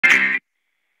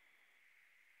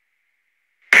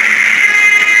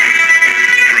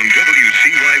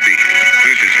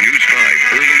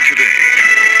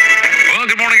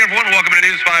everyone. Welcome to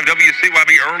News 5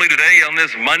 WCYB early today on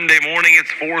this Monday morning.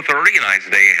 It's 4:30, a nice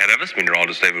day ahead of us.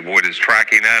 Meteorologist David Boyd is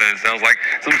tracking that, and it sounds like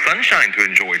some sunshine to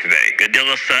enjoy today. Good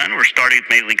deal of sun. We're starting with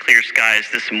mainly clear skies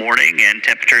this morning, and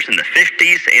temperatures in the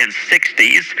 50s and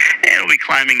 60s, and we'll be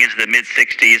climbing into the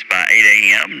mid-60s by 8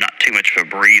 a.m. Not too much of a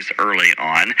breeze early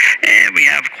on, and we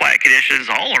have quiet conditions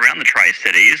all around the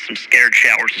Tri-Cities. Some scattered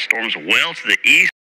showers and storms well to the east